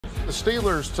The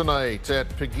Steelers tonight at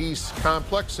Pegues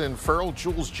Complex in Farrell.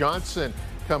 Jules Johnson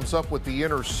comes up with the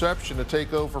interception to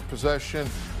take over possession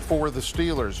for the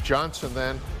Steelers. Johnson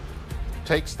then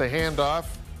takes the handoff,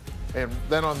 and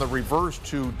then on the reverse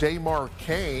to Damar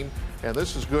Kane, and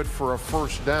this is good for a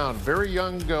first down. Very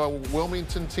young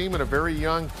Wilmington team and a very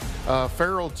young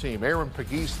Farrell team. Aaron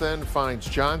Pegues then finds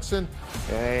Johnson,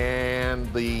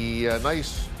 and the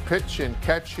nice pitch and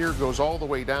catch here goes all the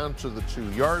way down to the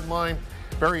 2-yard line.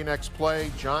 Very next play,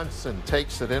 Johnson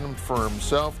takes it in for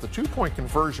himself. The two-point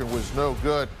conversion was no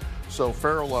good, so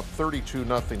Farrell up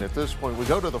 32-0 at this point. We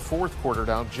go to the fourth quarter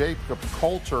now. Jacob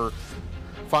Coulter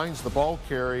finds the ball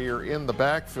carrier in the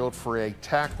backfield for a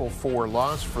tackle for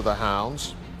loss for the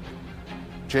Hounds.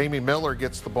 Jamie Miller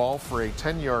gets the ball for a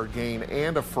 10-yard gain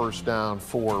and a first down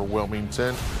for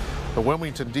Wilmington. The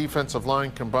Wilmington defensive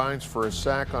line combines for a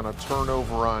sack on a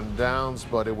turnover on downs,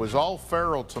 but it was all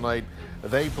Farrell tonight.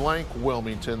 They blank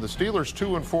Wilmington. The Steelers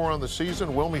 2-4 on the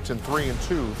season. Wilmington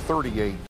 3-2, 38.